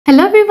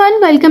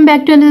everyone, welcome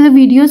back to another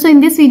video. So in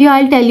this video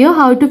I'll tell you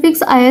how to fix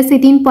iOS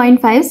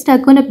 18.5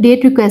 stuck on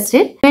update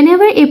requested.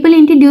 Whenever Apple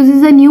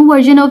introduces a new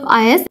version of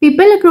iOS,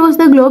 people across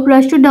the globe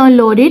rush to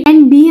download it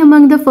and be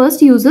among the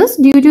first users.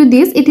 Due to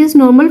this, it is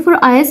normal for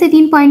iOS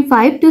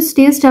 18.5 to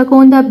stay stuck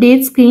on the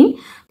update screen.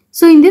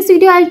 So in this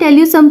video I'll tell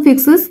you some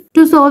fixes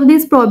to solve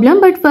this problem,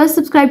 but first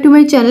subscribe to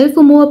my channel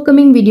for more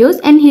upcoming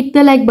videos and hit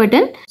the like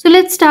button. So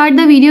let's start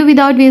the video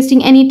without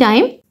wasting any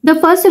time. The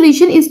first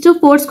solution is to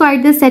force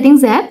quiet the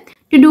settings app.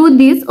 To do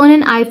this, on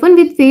an iPhone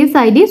with Face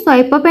ID,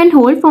 swipe up and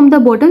hold from the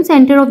bottom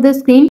center of the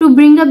screen to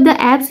bring up the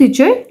app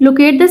switcher.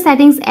 Locate the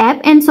settings app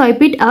and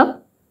swipe it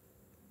up.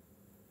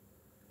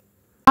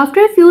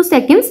 After a few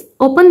seconds,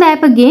 open the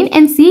app again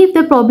and see if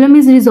the problem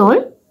is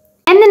resolved.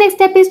 And the next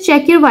step is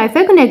check your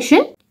Wi-Fi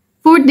connection.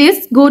 For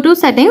this, go to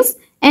settings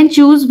and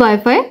choose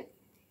Wi-Fi.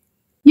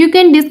 You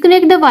can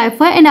disconnect the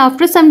Wi-Fi and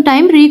after some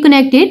time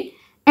reconnect it.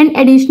 And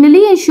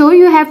additionally, ensure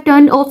you have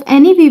turned off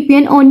any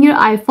VPN on your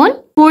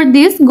iPhone. For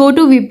this, go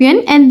to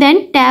VPN and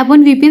then tap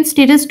on VPN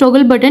status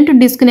toggle button to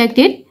disconnect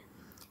it.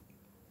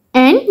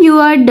 And you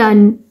are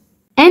done.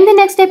 And the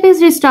next step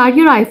is restart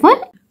your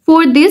iPhone.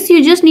 For this,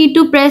 you just need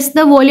to press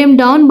the volume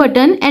down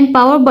button and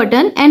power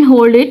button and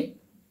hold it.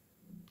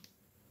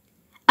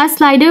 A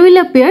slider will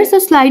appear, so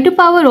slide to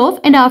power off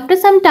and after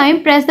some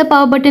time press the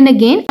power button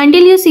again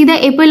until you see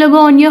the Apple logo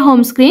on your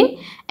home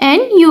screen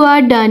and you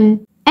are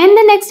done. And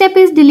the next step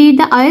is delete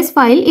the iOS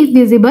file if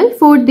visible.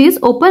 For this,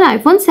 open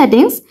iPhone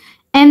settings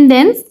and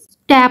then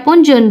tap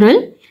on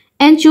General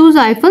and choose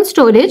iPhone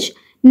storage.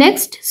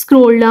 Next,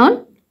 scroll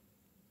down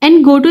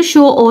and go to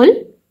Show All.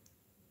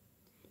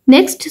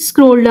 Next,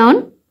 scroll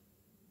down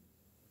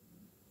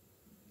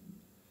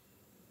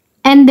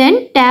and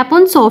then tap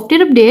on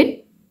Software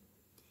Update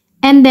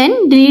and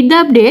then delete the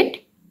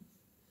update.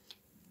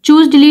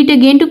 Choose Delete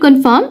again to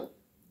confirm.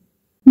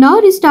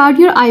 Now restart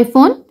your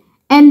iPhone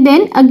and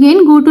then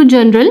again go to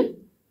General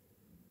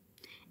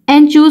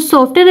and choose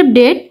Software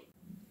Update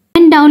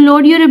and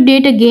download your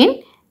update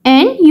again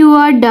and you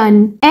are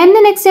done. And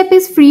the next step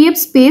is free up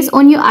space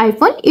on your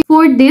iPhone.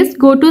 For this,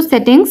 go to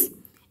Settings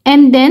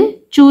and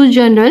then choose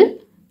General,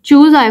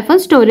 choose iPhone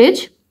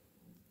Storage.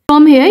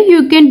 From here,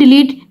 you can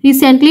delete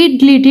recently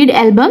deleted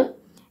album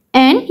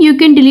and you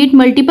can delete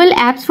multiple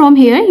apps from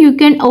here. You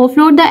can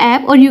offload the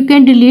app or you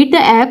can delete the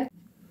app.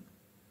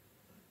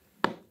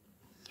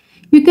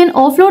 You can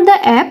offload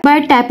the app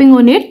by tapping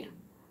on it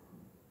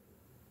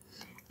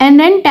and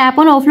then tap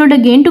on offload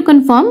again to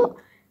confirm,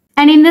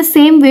 and in the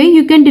same way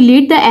you can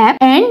delete the app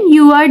and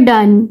you are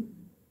done.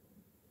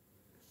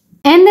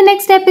 And the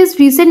next step is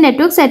reset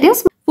network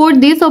settings. For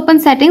this, open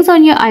settings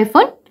on your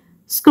iPhone,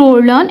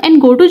 scroll down and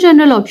go to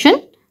general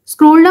option.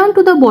 Scroll down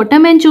to the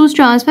bottom and choose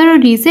transfer or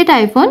reset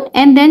iPhone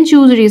and then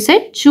choose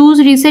reset. Choose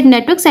reset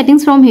network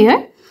settings from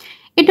here.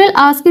 It will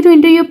ask you to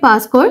enter your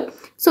passcode.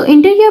 So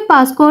enter your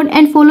passcode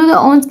and follow the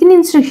on-screen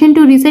instruction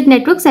to reset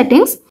network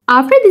settings.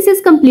 After this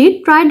is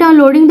complete, try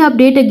downloading the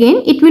update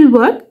again. It will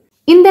work.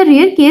 In the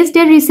rare case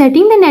that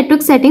resetting the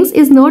network settings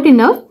is not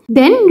enough,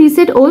 then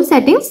reset all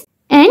settings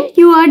and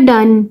you are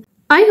done.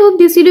 I hope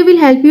this video will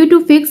help you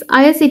to fix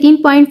iOS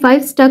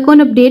 18.5 stuck on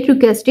update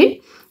requested.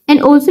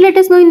 And also let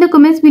us know in the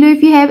comments below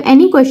if you have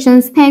any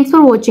questions. Thanks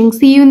for watching.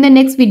 See you in the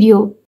next video.